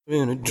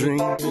In a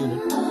dream, in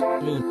a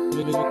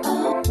dream,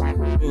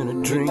 in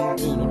a dream,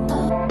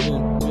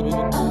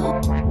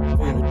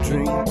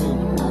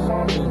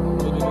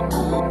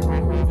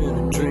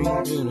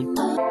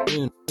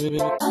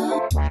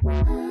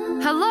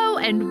 Hello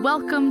and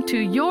welcome to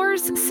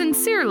yours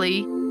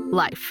sincerely,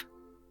 Life.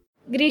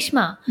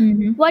 Grishma,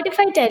 what if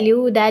I tell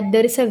you that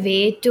there is a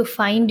way to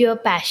find your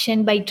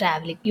passion by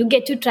traveling? You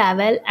get to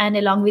travel, and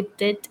along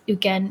with it, you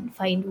can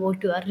find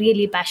what you are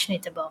really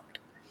passionate about.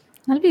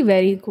 That'll be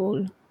very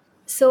cool.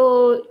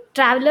 So,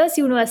 Travelers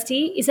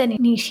University is an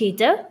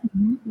initiative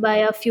by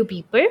a few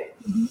people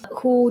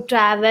who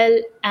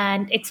travel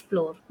and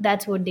explore.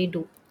 That's what they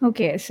do.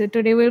 Okay, so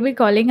today we'll be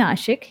calling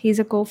Ashik. He's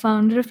a co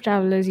founder of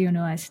Travelers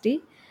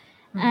University.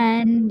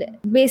 And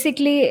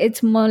basically,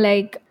 it's more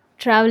like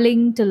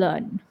traveling to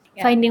learn.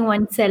 Finding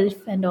oneself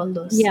and all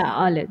those. Yeah,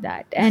 all of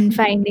that. And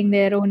finding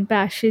their own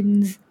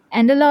passions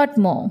and a lot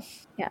more.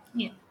 Yeah.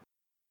 Yeah.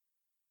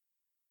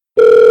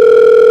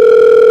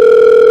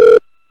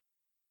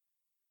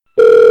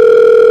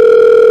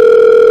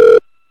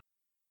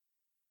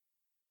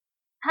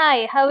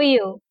 Hi, how are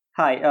you?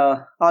 Hi,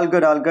 all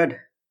good, all good.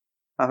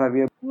 How have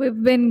you?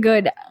 We've been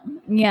good.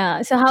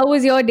 Yeah. So, how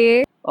was your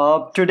day?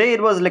 Today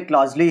it was like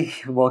largely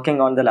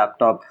working on the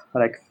laptop,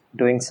 like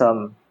doing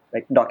some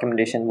like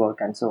documentation work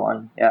and so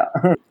on. Yeah.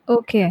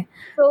 Okay.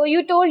 So,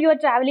 you told you are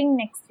traveling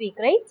next week,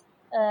 right?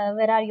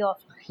 Where are you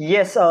off?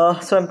 Yes. So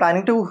I'm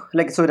planning to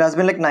like. So it has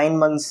been like 9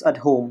 months at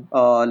home,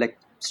 like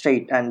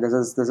straight, and this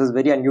is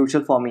very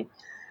unusual for me.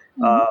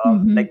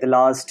 Like the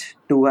last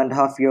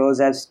 2.5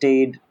 years,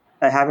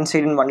 I haven't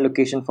stayed in one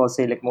location for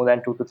say like more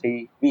than 2 to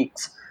 3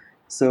 weeks.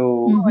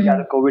 So yeah,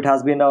 the COVID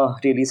has been a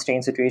really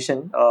strange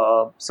situation.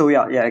 So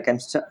yeah, I can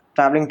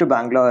traveling to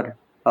Bangalore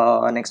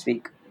next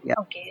week. Yeah.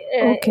 Okay.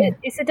 Okay.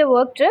 Is it a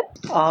work trip?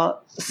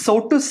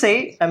 So to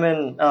say, I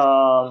mean,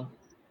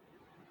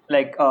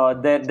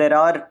 there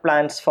are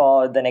plans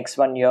for the next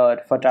 1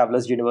 year for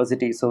Travelers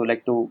University. So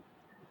like to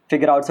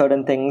figure out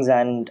certain things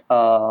and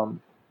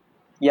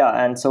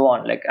and so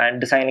on, like and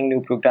designing new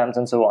programs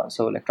and so on.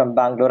 So like from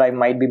Bangalore, I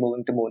might be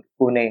moving to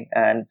Pune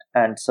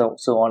and so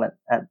on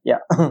and yeah.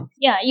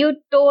 Yeah, you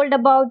told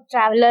about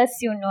Travelers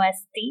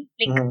University.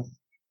 Like Mhm.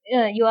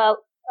 you are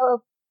a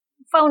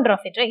founder of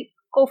it, right?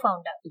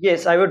 Co-founder.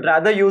 Yes, I would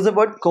rather use the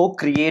word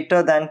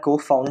co-creator than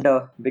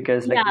co-founder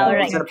because like Yeah, we're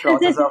right. also in the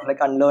process of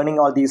like unlearning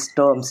all these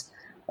terms.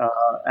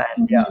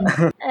 And yeah.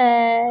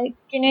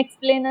 Can you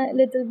explain a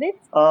little bit?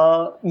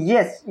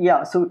 Yes,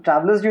 yeah. So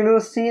Travelers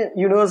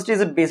University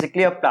is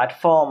basically a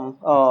platform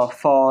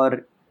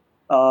for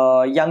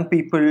young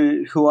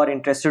people who are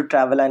interested to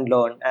travel and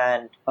learn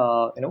and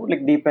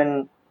like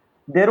deepen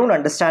their own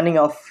understanding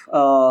of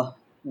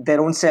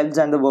their own selves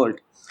and the world.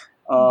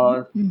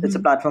 It's a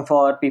platform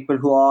for people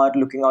who are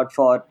looking out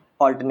for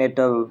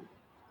alternative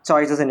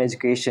choices in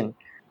education.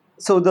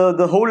 So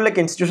the whole like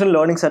institutional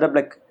learning setup,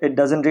 like it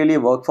doesn't really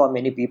work for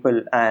many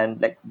people,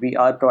 and like we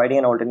are providing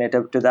an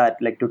alternative to that,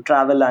 like to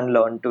travel and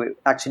learn, to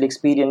actually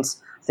experience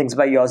things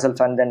by yourself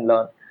and then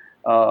learn.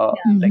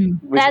 Like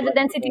Rather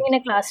than sitting in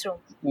a classroom.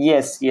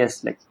 yes,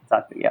 like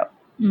exactly, yeah.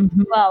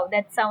 Wow,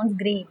 that sounds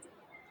great.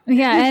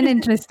 Yeah, and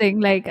interesting.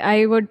 Like,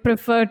 I would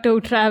prefer to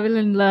travel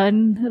and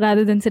learn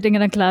rather than sitting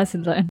in a class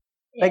and learn.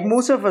 Like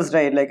most of us,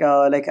 right? Like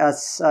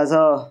as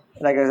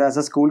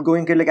a school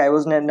going kid, like I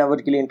was never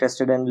really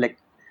interested in like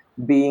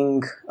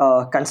being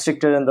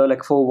constricted in the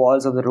like four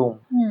walls of the room.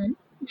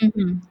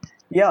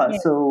 Yeah,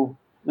 Yes. so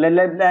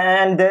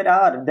and there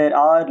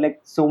are like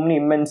so many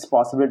immense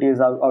possibilities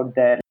out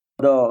there.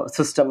 The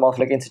system of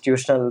like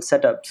institutional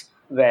setups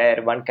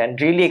where one can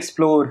really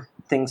explore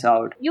things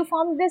out. You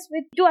formed this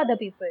with two other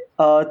people.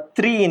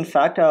 Three, in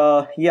fact.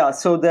 Yeah,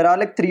 so there are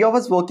like three of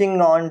us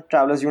working on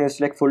Travelers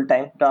University like full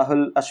time.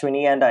 Rahul,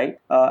 Ashwini, and I.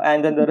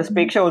 And then there is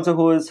Peksha also,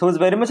 who's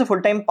very much a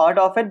full time part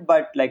of it,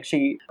 but like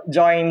she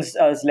joins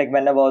us like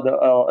whenever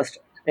the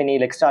any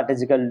like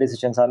strategical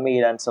decisions are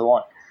made and so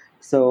on.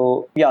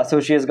 So yeah, so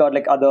she has got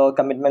like other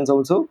commitments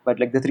also, but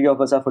like the three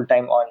of us are full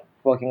time on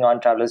working on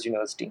Travelers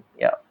University.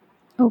 Yeah.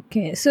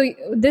 Okay, so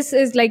this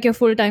is like your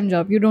full time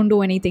job. You don't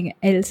do anything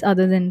else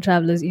other than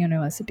Travelers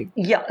University.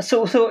 Yeah,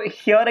 so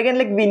here again,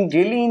 like we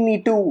really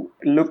need to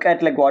look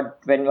at like what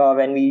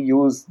when we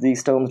use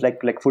these terms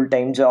like full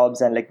time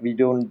jobs and like we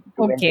don't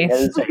do Okay. anything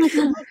else.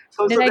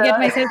 Right? Did I there get are-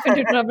 myself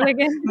into trouble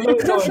again?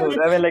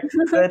 no. I mean,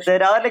 like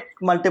there are like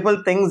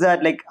multiple things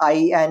that like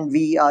I and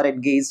we are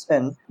engaged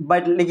in,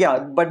 but like yeah,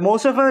 but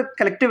most of our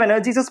collective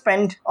energies are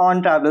spent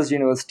on Travelers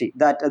University.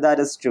 That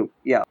is true.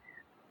 Yeah.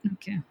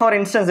 Okay. For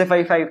instance, if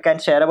I can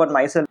share about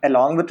myself,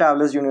 along with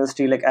Travelers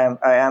University, like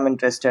I am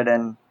interested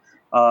in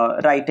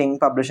writing,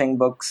 publishing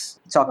books,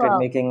 chocolate Wow.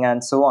 making,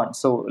 and so on.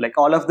 So like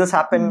all of this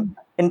happen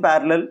in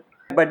parallel,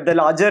 but the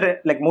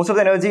larger like most of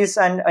the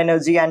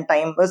energy and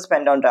time is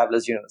spent on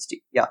Travelers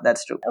University. Yeah,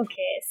 that's true.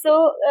 Okay,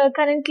 so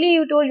currently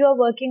you told you are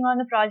working on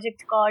a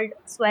project called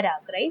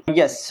Swarag, right?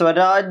 Yes,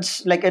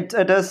 Swaraj, like it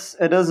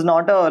is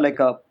not a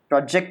like a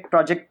project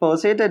per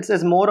se.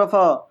 It's more of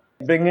a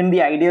bring in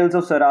the ideals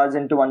of Swaraj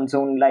into one's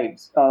own life.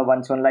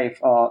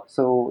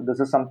 So this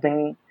is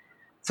something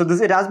so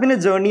this it has been a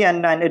journey,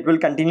 and it will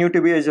continue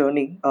to be a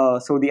journey.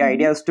 So the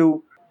idea is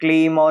to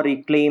claim or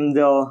reclaim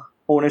the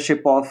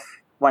ownership of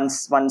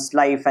one's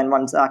life and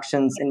one's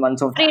actions in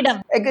one's own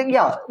hands. Freedom.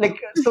 Yeah, like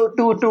so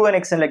to an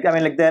extent, like I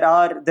mean, like there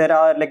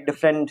are like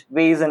different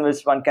ways in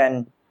which one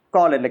can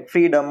call it, like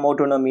freedom,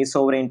 autonomy,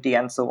 sovereignty,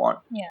 and so on.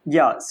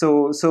 Yeah.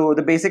 So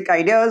the basic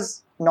idea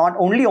is not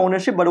only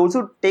ownership but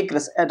also take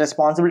a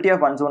responsibility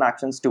of one's own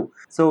actions too.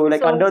 So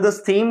like under this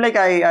theme, like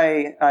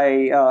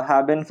I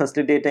have been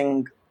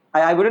facilitating.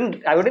 I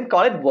wouldn't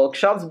call it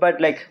workshops,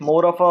 but like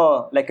more of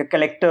a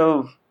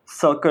collective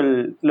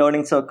circle,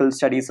 learning circle,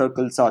 study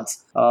circle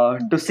sorts,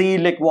 to see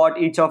like what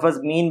each of us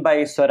mean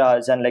by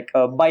Swaraj, and like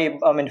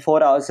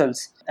for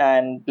ourselves,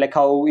 and like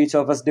how each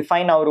of us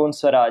define our own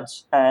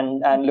Swaraj,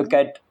 and look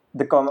at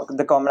the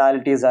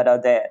commonalities that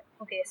are there.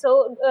 Okay,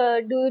 so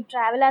do you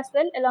travel as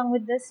well along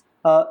with this?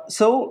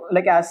 So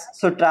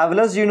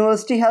Travelers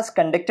University has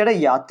conducted a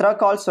yatra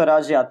called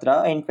Swaraj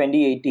Yatra in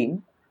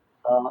 2018.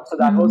 So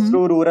that was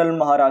through rural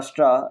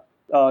Maharashtra,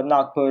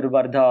 Nagpur,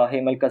 Wardha,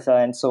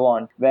 Hemalkasa, and so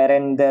on,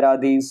 wherein there are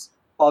these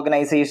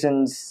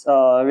organizations,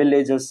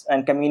 villages,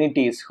 and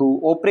communities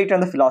who operate on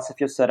the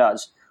philosophy of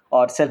Swaraj,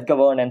 or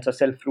self-governance or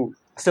self-rule.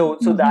 So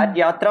that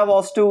yatra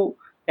was to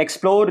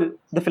explore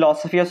the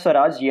philosophy of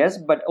Swaraj, yes,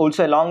 but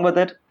also along with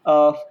it,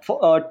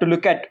 to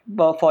look at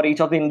for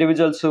each of the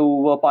individuals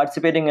who were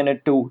participating in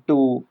it to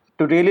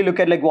really look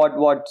at like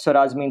what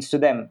Swaraj means to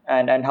them,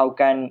 and how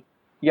can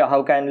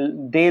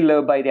they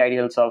live by the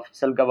ideals of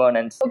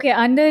self-governance. Okay,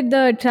 under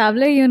the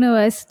Traveler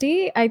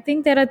University, I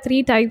think there are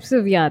 3 types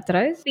of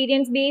yatras.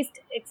 Experience-based,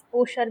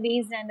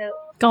 exposure-based, and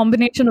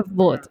combination of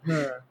both.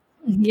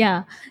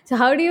 Yeah. So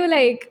how do you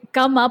like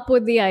come up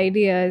with the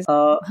ideas?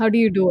 How do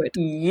you do it?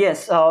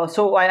 Yes.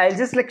 So I'll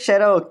just like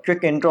share a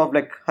quick intro of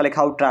like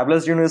how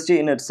Travelers University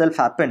in itself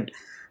happened.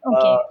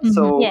 Okay.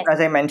 So as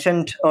I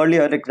mentioned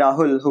earlier, like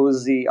Rahul, who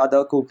is the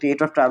other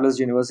co-creator of Travelers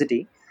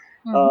University,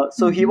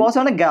 so he was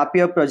on a gap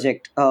year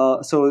project.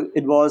 So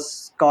it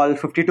was called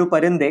 52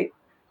 Parinde.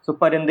 So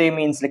Parinde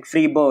means like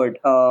free bird,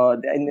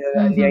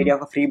 the idea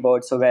of a free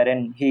bird. So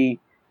wherein he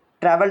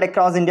traveled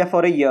across India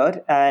for a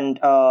year and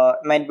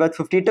met with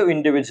 52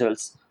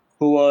 individuals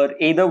who were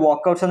either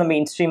walkouts on the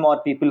mainstream or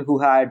people who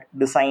had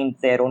designed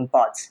their own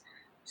paths.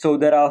 So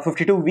there are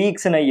 52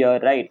 weeks in a year,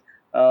 right?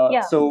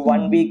 So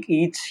 1 week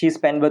each he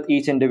spent with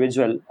each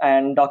individual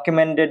and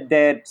documented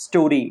their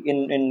story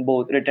in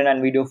both written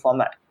and video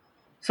format.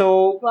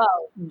 So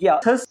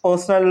his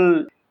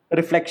personal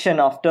reflection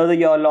after the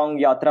year-long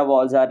yatra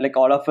was that like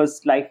all of his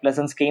life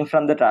lessons came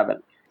from the travel.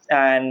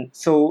 And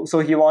so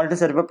he wanted to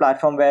set up a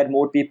platform where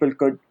more people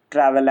could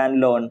travel and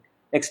learn,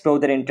 explore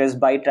their interests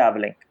by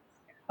traveling.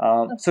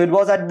 So it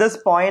was at this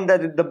point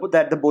that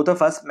the both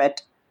of us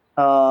met.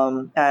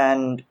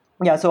 And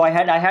yeah, so I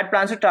had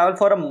plans to travel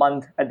for a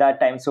month at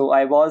that time. So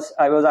I was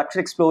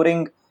actually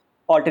exploring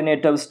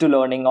alternatives to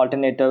learning,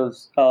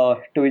 alternatives to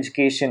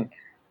education.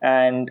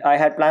 And I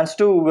had plans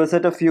to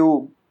visit a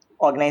few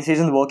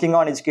organizations working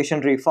on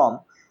education reform.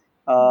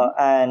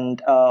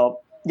 It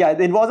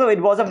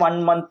was a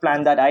 1 month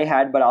plan that I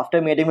had, but after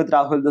meeting with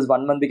Rahul, this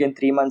 1 month became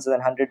 3 months and then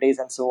 100 days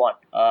and so on.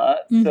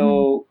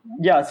 So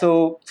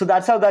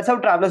that's how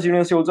Travelers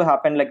University also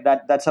happened. Like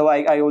that's how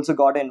I also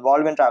got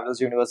involved in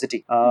Travelers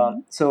University.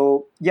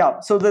 So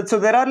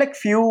there are like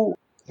few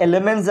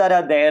elements that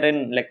are there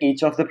in like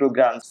each of the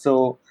programs.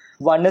 So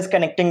one is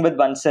connecting with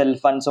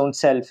oneself, one's own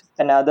self.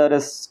 Another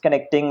is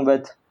connecting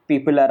with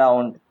people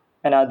around.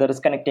 Another is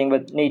connecting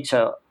with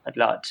nature at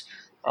large.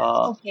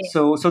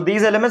 So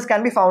these elements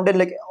can be found in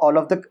like all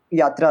of the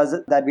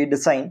yatras that we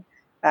design,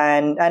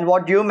 and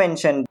what you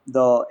mentioned,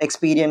 the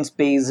experience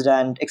based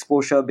and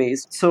exposure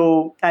based.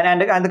 So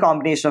and the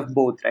combination of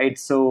both, right?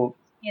 So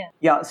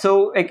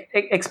so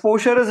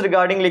exposure is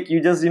regarding like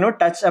you just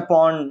touch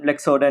upon like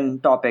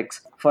certain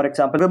topics. For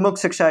example, the Vimukh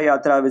Shiksha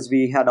Yatra which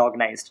we had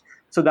organized.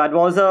 So that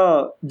was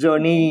a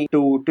journey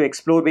to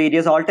explore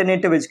various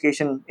alternative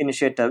education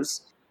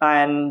initiatives.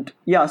 And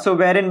so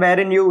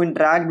wherein you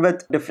interact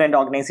with different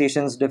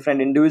organizations, different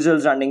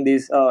individuals running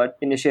these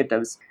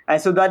initiatives,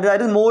 and so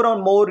that is more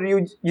and more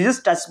you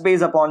just touch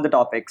base upon the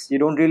topics. You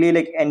don't really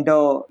like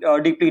enter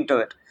deeply into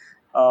it.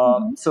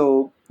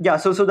 So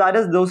those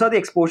are the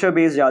exposure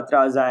based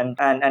yatras,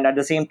 and at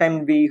the same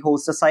time we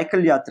host a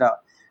cycle yatra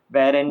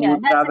wherein you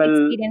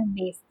travel.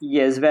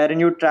 Yes, wherein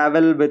you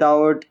travel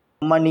without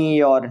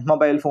money or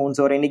mobile phones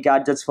or any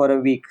gadgets for a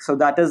week. So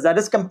that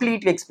is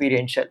completely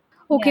experiential.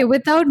 Okay,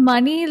 without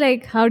money,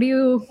 like how do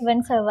you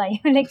even survive?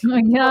 Like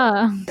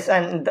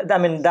and I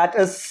mean that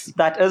is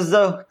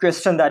the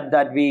question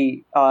that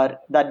we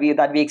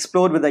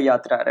explored with the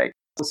yatra, right?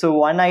 So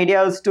one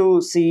idea is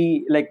to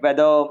see like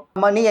whether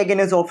money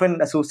again is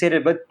often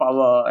associated with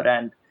power,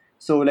 and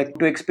so like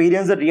to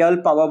experience the real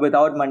power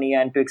without money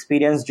and to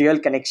experience real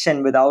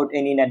connection without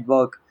any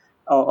network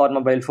or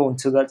mobile phone.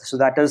 So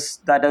that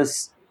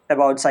is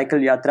about cycle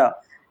yatra,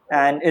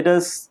 and it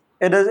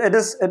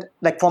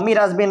like for me it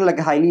has been like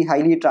a highly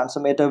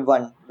transformative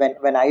one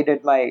when I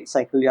did my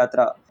cycle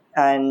yatra.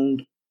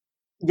 And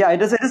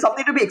it is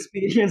something to be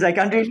experienced. I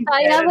can't really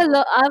I share have it.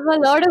 I have a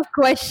lot of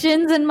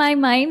questions in my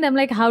mind. I'm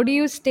like, how do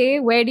you stay?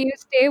 Where do you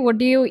stay? What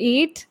do you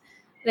eat?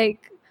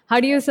 Like, how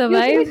do you Usually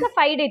survive? it's a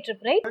 5-day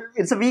trip, right?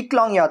 It's a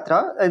week-long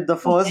yatra. The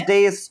first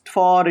day is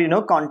for,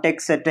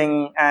 context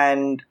setting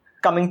and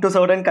coming to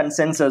certain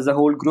consensus. The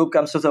whole group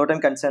comes to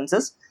certain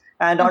consensus.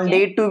 And on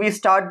day 2, we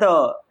start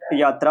the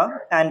yatra.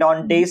 And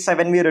on day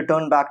 7, we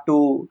return back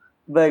to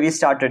where we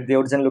started, the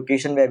original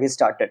location where we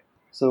started.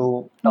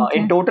 So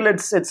in total,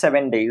 it's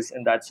 7 days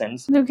in that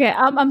sense. Okay,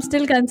 I'm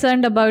still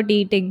concerned about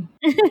eating.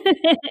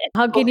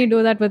 How can you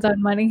do that without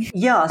money?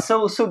 Yeah,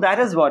 so that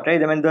is what,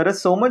 right? I mean, there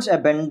is so much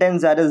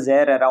abundance that is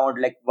there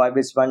around, like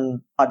which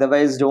one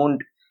otherwise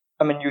don't.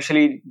 I mean,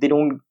 usually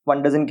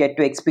one doesn't get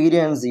to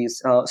experience these.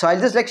 So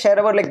I'll just share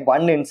about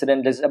one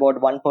incident is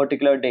about one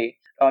particular day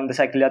on the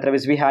cycle yatra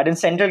which we had in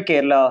central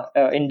Kerala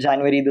in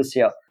January this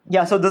year.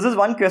 Yeah, so this is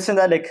one question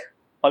that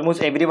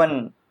almost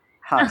everyone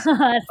has.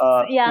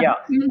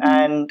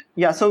 And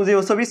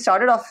so we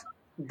started off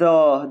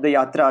the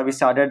yatra. We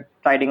started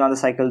riding on the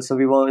cycle. So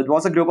it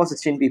was a group of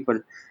 16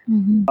 people.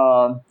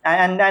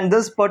 And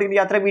this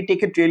particular yatra, we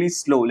take it really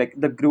slow. Like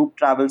the group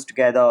travels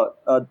together.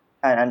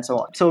 And so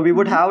on. So we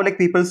would have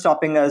people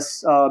stopping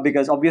us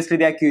because obviously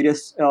they are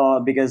curious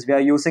because we are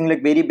using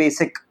very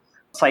basic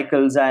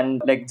cycles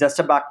and just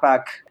a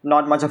backpack,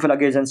 not much of a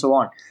luggage and so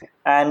on.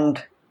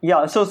 And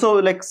yeah,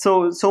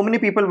 so many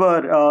people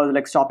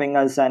were stopping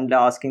us and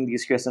asking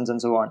these questions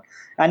and so on.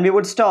 And we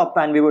would stop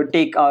and we would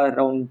take our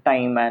own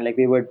time and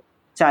we would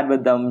chat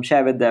with them,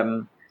 share with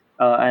them,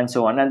 and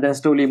so on, and then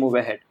slowly move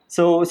ahead.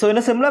 So in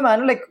a similar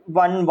manner,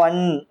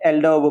 one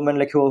elder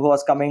woman who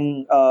was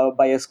coming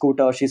by a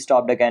scooter, she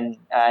stopped again,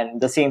 and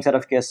the same set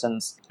of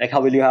questions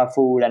how will you have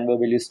food and where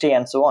will you stay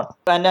and so on.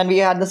 And then we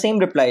had the same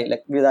reply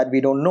that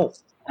we don't know.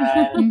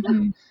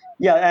 And,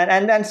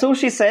 and so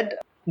she said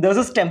there's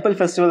this temple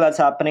festival that's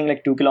happening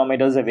 2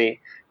 kilometers away,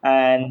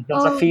 and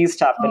there's a feast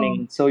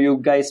happening. So you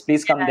guys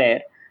please come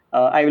there.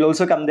 I will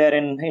also come there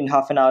in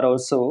half an hour or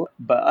so.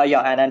 But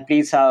and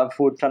please have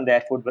food from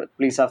there.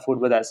 Please have food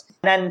with us.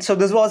 And so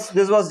this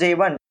was day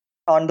 1.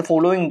 On the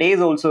following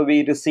days also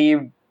we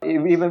received,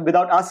 even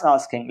without us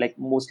asking,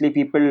 mostly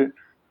people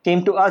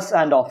came to us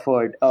and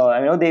offered.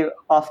 They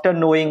after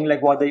knowing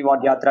what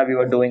yatra we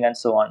were doing and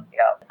so on. Yeah.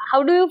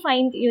 How do you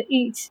find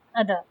each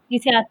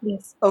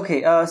yatris?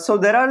 Okay, so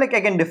there are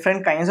again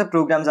different kinds of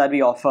programs that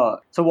we offer.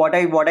 So what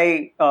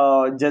I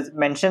just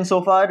mentioned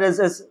so far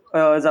is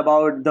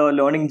about the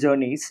learning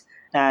journeys,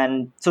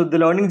 and so the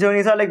learning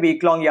journeys are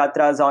week-long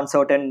yatras on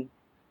certain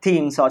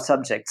themes or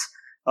subjects.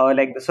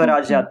 Like the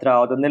Swaraj Yatra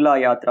or the Nila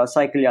Yatra,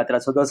 Cycle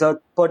Yatra. So there's a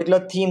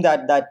particular theme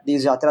that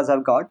these yatras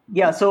have got.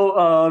 Yeah,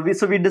 so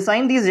we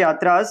design these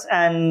yatras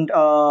and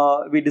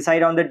we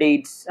decide on the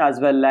dates as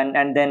well,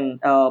 and then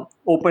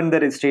open the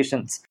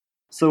registrations.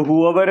 So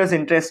whoever is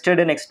interested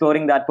in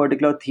exploring that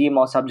particular theme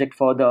or subject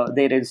further,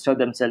 they register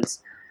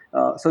themselves.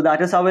 So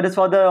that is how it is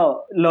for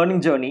the learning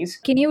journeys.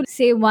 Can you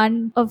say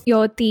one of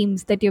your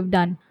themes that you've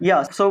done?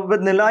 Yeah, so with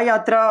Nila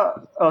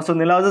Yatra, so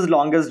Nila is the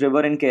longest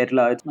river in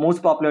Kerala. It's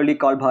most popularly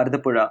called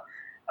Bharatapuzha.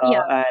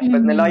 And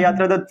with Nila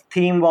Yatra, the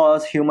theme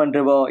was human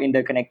river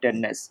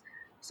interconnectedness.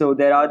 So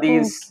there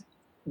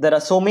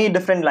are so many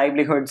different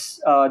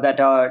livelihoods that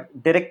are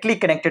directly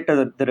connected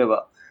to the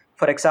river.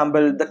 For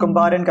example, the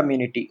Kumbharan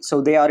community. So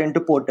they are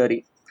into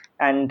pottery.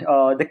 And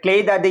the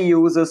clay that they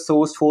use is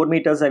sourced 4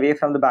 meters away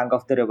from the bank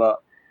of the river.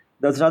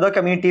 There's another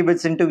community which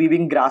is into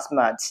weaving grass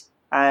mats.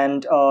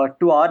 And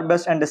to our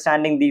best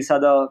understanding, these are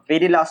the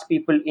very last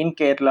people in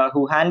Kerala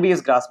who hand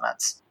weave grass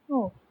mats.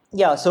 Oh.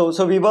 Yeah,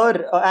 so we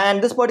were,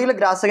 and this particular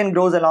grass again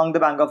grows along the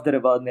bank of the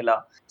river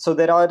Nila. So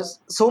there are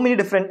so many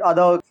different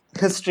other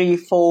history,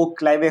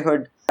 folk,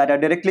 livelihood that are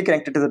directly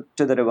connected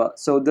to the river.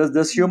 So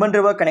this human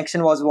river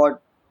connection was what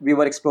we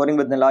were exploring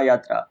with Nila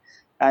Yatra.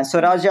 And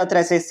Swaraj Yatra,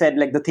 as I said,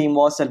 the theme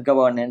was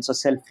self-governance or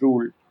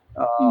self-rule.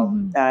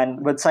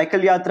 And with Cycle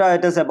Yatra,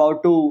 it is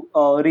about to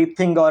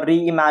rethink or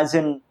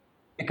reimagine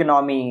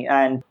economy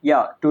and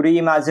to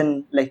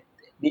reimagine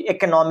the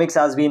economics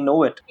as we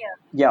know it.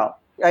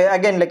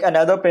 Again,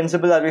 another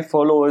principle that we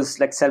follow is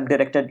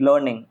self-directed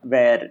learning,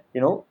 where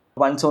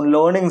one's own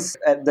learnings,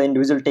 the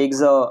individual takes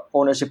the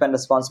ownership and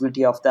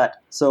responsibility of that.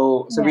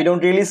 So we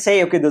don't really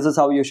say, okay, this is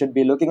how you should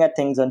be looking at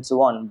things and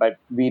so on, but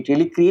we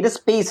really create a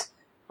space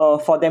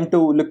for them to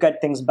look at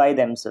things by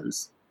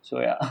themselves. So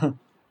yeah.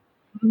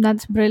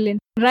 That's brilliant.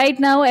 Right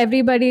now,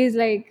 everybody is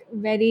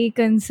very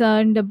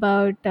concerned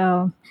about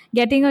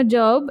getting a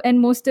job, and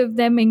most of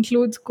them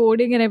includes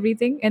coding and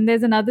everything. And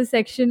there's another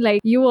section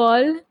you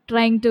all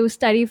trying to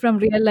study from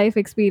real life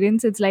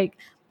experience. It's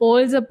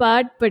poles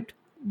apart, but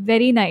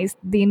very nice.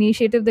 The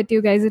initiative that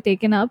you guys have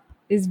taken up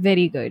is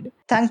very good.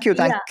 Thank you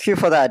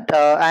for that.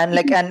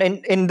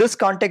 And in this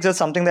context, there's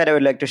something that I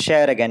would like to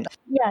share again.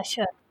 Yeah,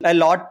 sure. A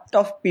lot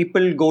of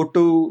people go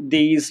to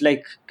these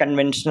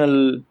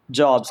conventional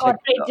jobs,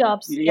 corporate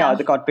jobs.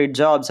 The corporate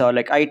jobs or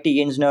IT,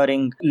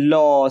 engineering,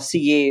 law,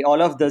 CA,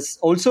 all of this.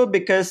 Also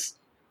because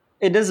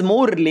it is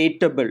more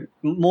relatable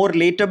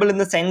in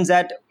the sense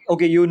that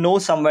okay,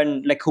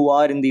 someone who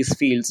are in these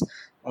fields.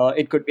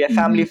 It could be a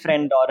family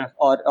friend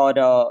or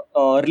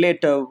a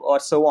relative or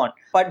so on.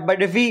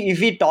 But if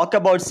we talk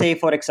about, say,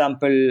 for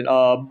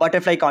example,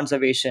 butterfly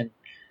conservation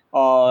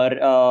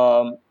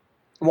or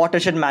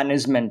watershed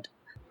management,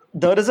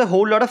 there is a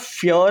whole lot of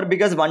fear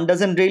because one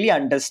doesn't really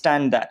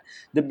understand that.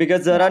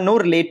 Because there are no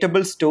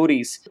relatable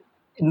stories.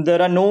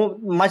 There are no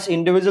much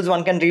individuals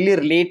one can really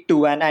relate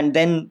to and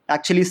then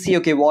actually see,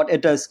 okay, what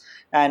it is,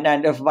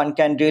 and if one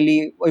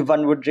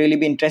would really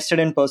be interested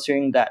in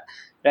pursuing that,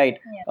 right?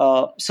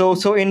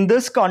 So in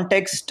this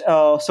context,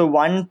 so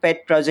one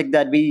pet project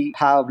that we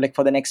have, like,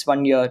 for the next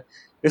 1 year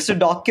is to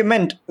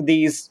document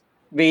these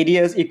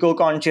various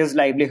eco-conscious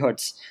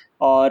livelihoods,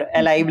 or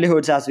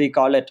livelihoods as we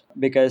call it,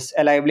 because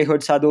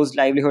livelihoods are those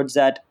livelihoods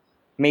that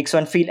makes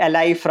one feel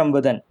alive from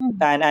within,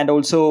 and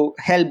also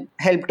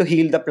help to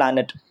heal the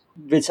planet,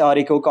 which are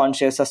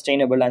eco-conscious,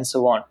 sustainable, and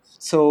so on.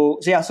 So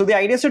the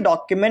idea is to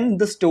document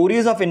the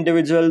stories of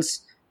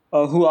individuals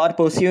who are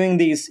pursuing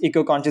these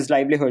eco-conscious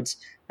livelihoods,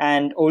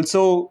 and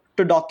also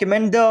to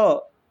document the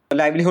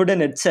livelihood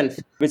in itself,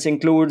 which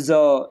includes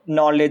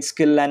knowledge,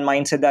 skill, and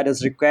mindset that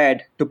is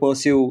required to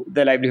pursue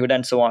the livelihood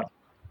and so on,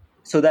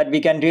 so that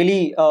we can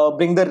really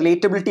bring the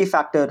relatability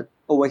factor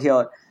over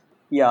here.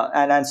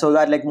 And so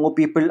that, like, more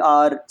people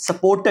are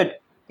supported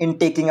in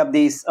taking up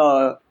these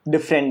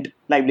different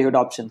livelihood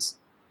options.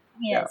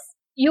 Yes.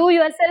 You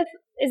yourself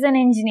is an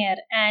engineer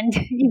and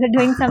you're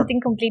doing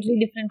something completely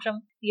different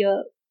from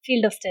your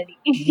field of study.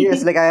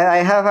 Yes, like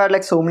I have had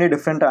like so many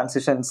different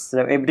transitions.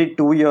 So every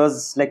 2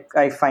 years, like,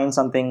 I find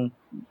something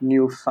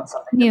new,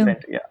 something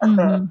different.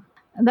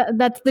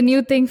 That's the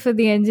new thing for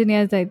the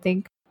engineers, I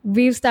think.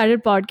 We've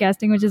started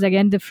podcasting, which is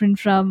again different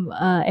from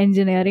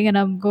engineering, and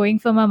I'm going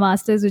for my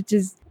master's, which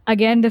is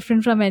again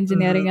different from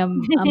engineering.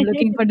 I'm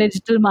looking for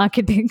digital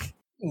marketing.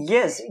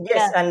 Yes,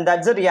 and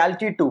that's a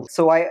reality too.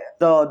 So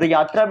the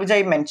yatra which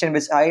I mentioned,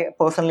 which I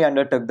personally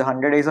undertook, the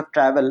 100 days of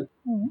travel,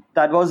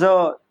 that was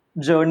a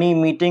journey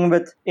meeting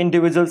with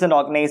individuals and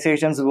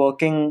organizations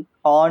working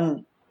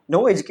on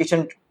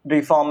education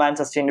reform and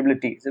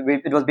sustainability. So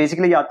it was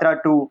basically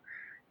yatra to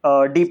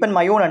deepen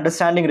my own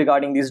understanding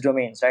regarding these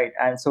domains, right?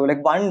 And so,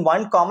 like,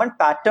 one common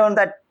pattern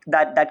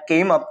that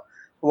came up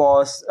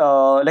was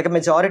like a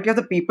majority of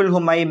the people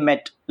whom I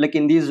met, like,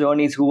 in these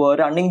journeys, who were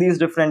running these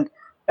different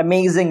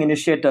amazing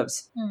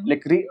initiatives,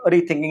 like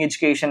rethinking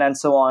education and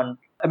so on.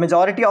 A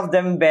majority of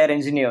them were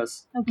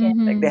engineers. Okay.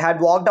 Like, they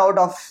had walked out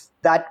of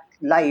that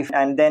life,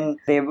 and then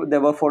they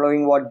were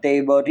following what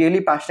they were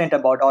really passionate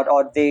about,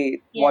 or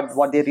they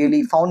what they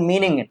really found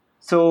meaning in.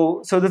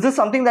 So this is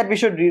something that we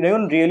should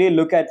really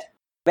look at,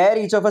 where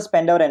each of us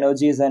spend our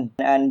energies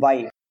and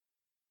why.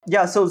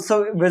 Yeah, so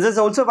this is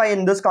also why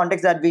in this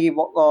context that we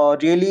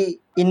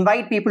really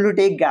invite people to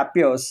take gap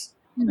years,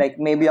 like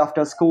maybe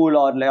after school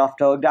or like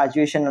after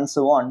graduation and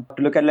so on,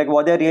 to look at like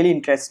what they're really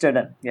interested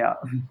in. Yeah.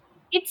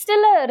 It's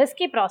still a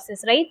risky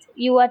process, right?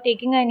 You are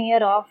taking an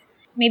year off.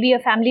 Maybe your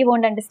family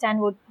won't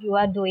understand what you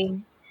are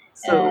doing.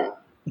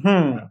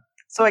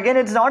 So again,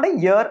 it's not a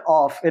year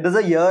off. It is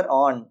a year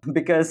on,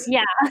 because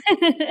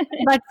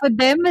But for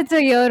them, it's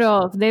a year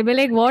off. They'll be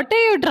like, "What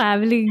are you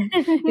traveling?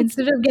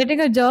 Instead of getting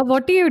a job,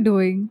 what are you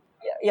doing?"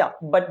 Yeah,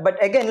 but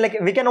again, like,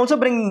 we can also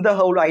bring the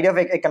whole idea of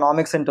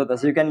economics into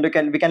this. We can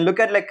look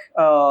at like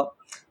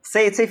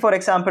say for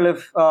example,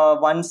 if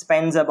one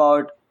spends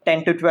about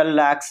 10 to 12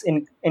 lakhs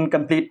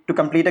to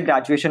complete a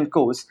graduation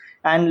course,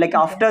 and like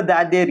after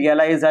that they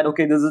realize that,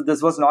 okay,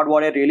 this was not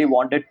what I really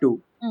wanted to.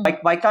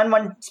 Like, why can't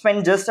one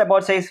spend just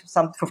about, say,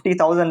 some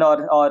 50,000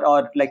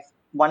 or like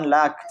 1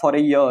 lakh for a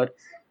year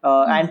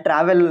and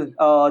travel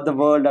the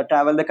world or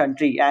travel the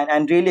country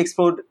and really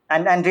explore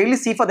and really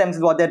see for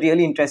themselves what they're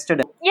really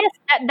interested in. Yes,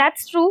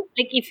 that's true.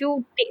 Like, if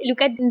you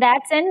look at in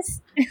that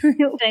sense,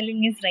 your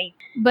telling is right.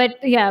 But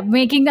yeah,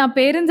 making our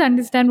parents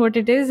understand what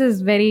it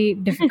is very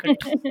difficult.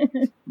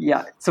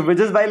 Yeah, so which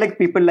is why like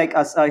people like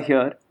us are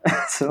here.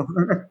 So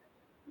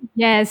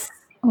Yes.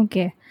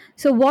 Okay.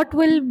 So what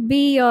will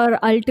be your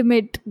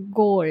ultimate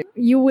goal?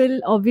 You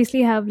will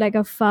obviously have like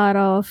a far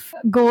off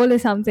goal or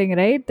something,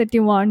 right? That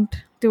you want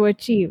to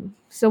achieve.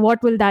 So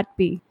what will that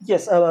be?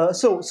 yes,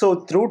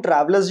 so through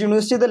Travelers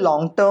University, the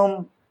long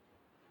term,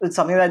 it's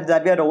something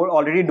that we are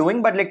already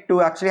doing, but like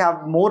to actually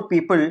have more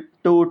people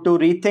to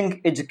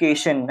rethink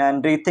education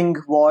and rethink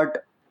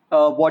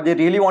what they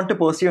really want to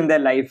pursue in their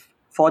life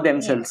for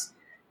themselves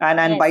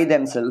and by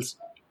themselves.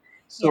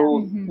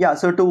 So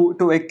so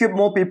to equip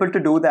more people to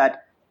do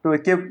that, to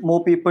equip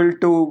more people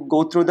to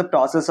go through the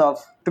process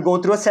to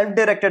go through a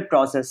self-directed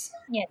process.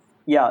 Yes.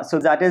 Yeah, so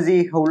that is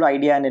the whole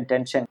idea and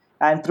intention.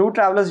 And through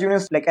Travelers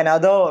University, like,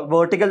 another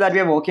vertical that we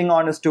are working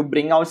on is to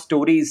bring out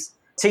stories,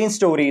 change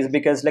stories,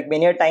 because like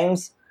many a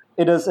times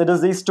it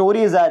is these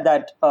stories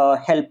that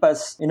help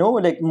us,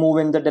 like, move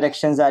in the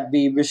directions that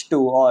we wish to,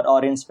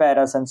 or inspire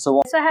us and so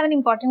on. So I have an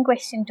important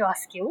question to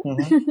ask you.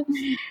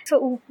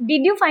 So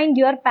did you find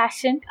your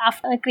passion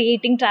after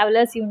creating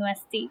Travelers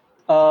University?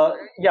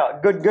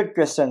 Good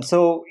question.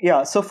 So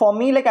for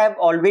me, like, I've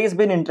always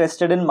been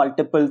interested in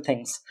multiple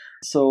things.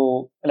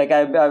 So like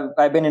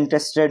I've been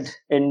interested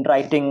in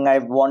writing.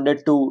 I've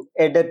wanted to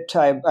edit.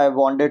 I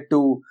wanted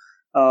to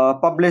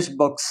publish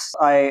books.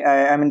 I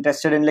am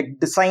interested in like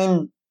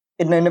design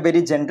in a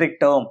very generic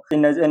term,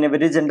 in a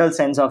very general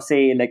sense of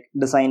say like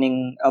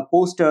designing a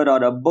poster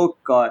or a book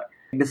or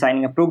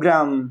designing a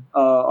program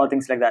or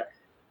things like that.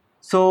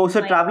 So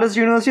Travelers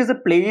University is a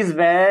place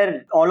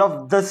where all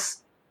of this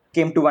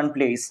came to one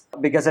place.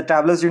 Because at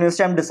Travelers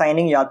University, I'm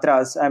designing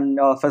yatras, I'm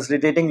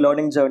facilitating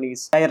learning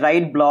journeys, I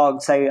write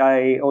blogs,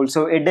 I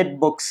also edit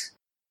books,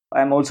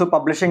 I'm also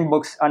publishing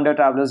books under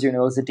Travelers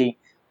University.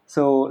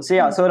 So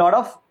a lot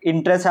of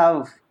interests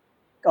have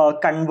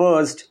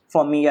converged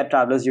for me at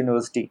Travelers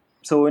University.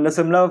 So in a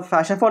similar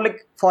fashion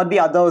for the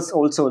others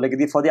also,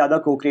 for the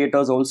other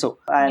co-creators also.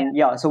 And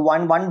so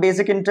one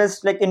basic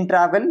interest like in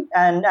travel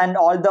and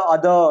all the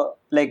other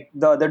like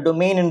the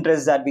domain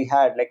interests that we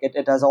had, like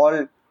it has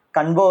all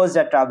converged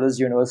at Travelers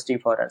University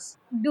for us.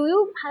 Do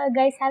you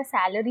guys have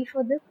salary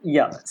for this?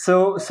 Yeah.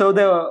 So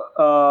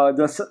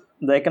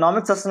the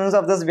economic sustenance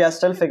of this, we are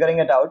still figuring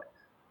it out.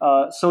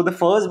 So the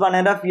first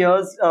 1.5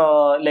 years,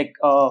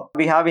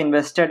 we have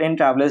invested in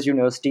Travelers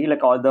University,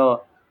 like all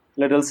the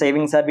little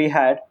savings that we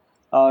had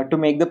to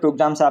make the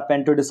programs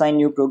happen, to design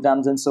new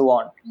programs and so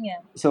on. Yeah.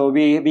 So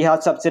we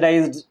have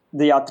subsidized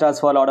the yatras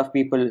for a lot of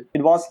people.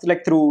 It was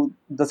like through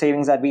the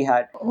savings that we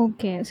had.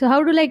 Okay. So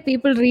how do like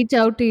people reach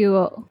out to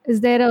you?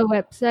 Is there a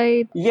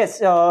website? Yes.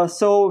 So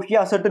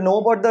to know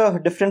about the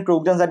different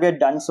programs that we have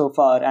done so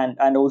far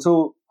and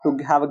also to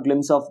have a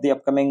glimpse of the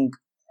upcoming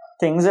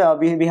things,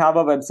 we have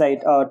a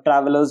website,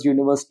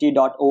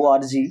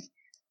 travelersuniversity.org.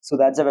 So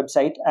that's a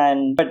website.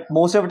 But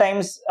most of the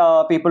times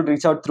people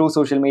reach out through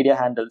social media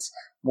handles,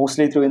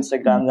 mostly through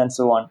Instagram and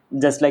so on,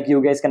 just like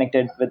you guys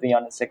connected with me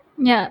on Instagram.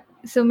 Yeah.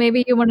 So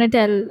maybe you want to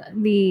tell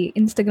the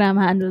Instagram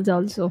handles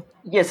also.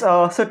 Yes.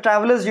 So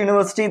Travelers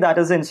University, that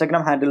is the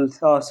Instagram handle.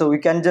 So we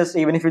can just,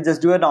 even if you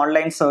just do an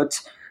online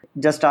search,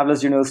 just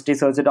Travelers University,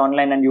 search it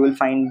online and you will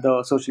find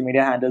the social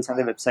media handles and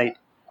the website.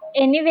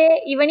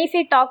 Anyway, even if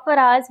we talk for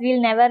hours,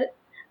 we'll never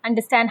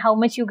understand how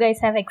much you guys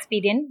have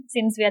experienced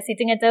since we are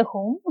sitting at our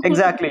home.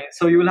 Exactly.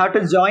 So you will have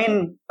to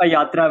join a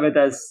yatra with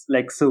us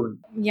like soon.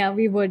 Yeah,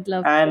 we would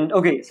love. And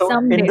okay, so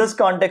someday. in this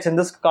context,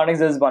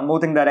 there's one more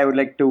thing that I would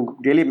like to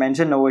really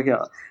mention over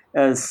here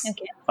is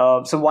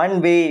so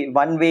one way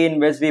in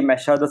which we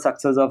measure the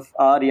success of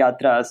our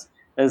yatras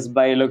is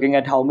by looking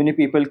at how many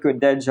people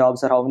quit their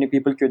jobs or how many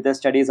people quit their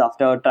studies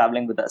after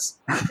traveling with us.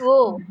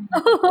 Oh.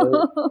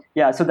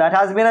 So that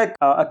has been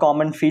a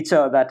common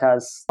feature,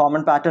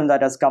 common pattern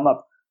that has come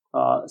up.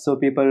 So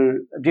people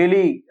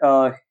really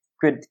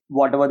quit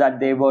whatever that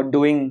they were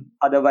doing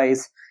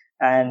otherwise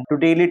and to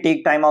really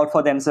take time out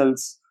for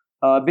themselves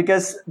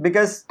because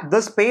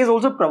this space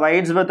also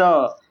provides with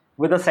a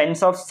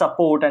sense of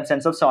support and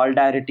sense of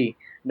solidarity,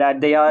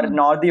 that they are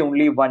not the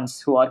only ones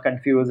who are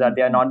confused, that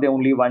they are not the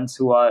only ones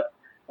who are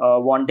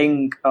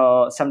wanting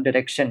some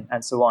direction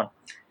and so on.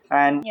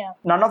 And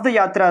none of the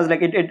yatras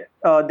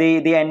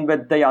they end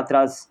with the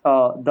yatras,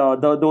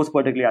 those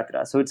particular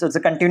yatras. So it's a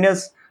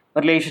continuous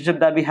relationship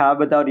that we have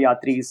with our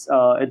yatris.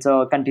 It's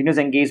a continuous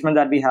engagement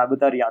that we have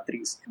with our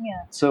yatris.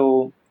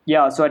 So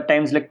at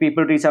times like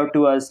people reach out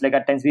to us, like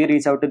at times we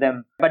reach out to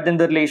them, but then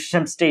the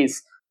relationship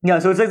stays.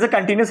 So it's like a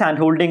continuous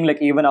hand-holding,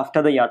 like even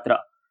after the yatra.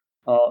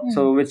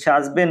 So which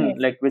has been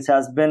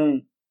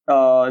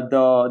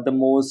the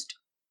most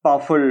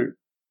powerful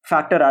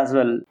factor as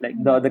well, like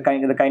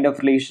the kind of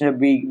relationship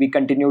we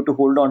continue to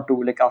hold on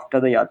to like after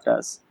the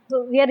yatras.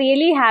 So we are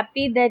really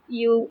happy that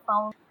you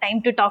found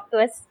time to talk to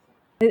us.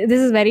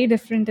 This is very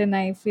different and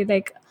I feel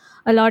like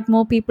a lot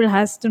more people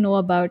has to know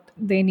about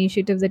the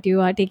initiative that you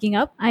are taking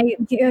up.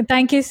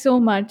 Thank you so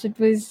much. It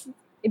was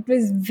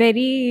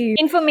very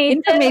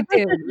informative.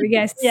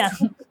 Yes. Yeah.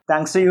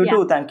 Thanks to you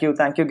too. Thank you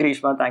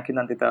Grishma. Thank you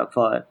Nandita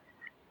for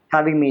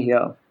having me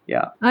here.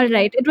 Yeah. All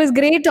right. It was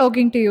great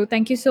talking to you.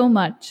 Thank you so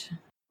much.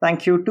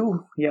 Thank you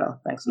too. Yeah.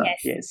 Thanks a lot.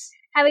 Yes.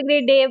 Have a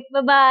great day.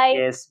 Bye-bye.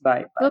 Yes.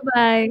 Bye.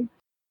 Bye-bye.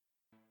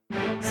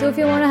 So if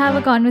you want to have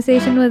a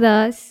conversation with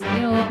us,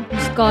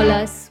 just call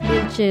us.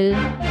 We'll chill. We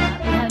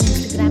have an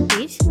Instagram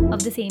page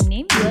of the same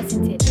name, Yours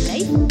Sincerely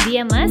Life.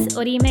 DM us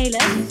or email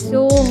us.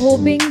 So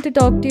hoping to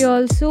talk to you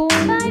all soon.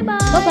 Bye-bye.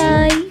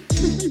 Bye-bye.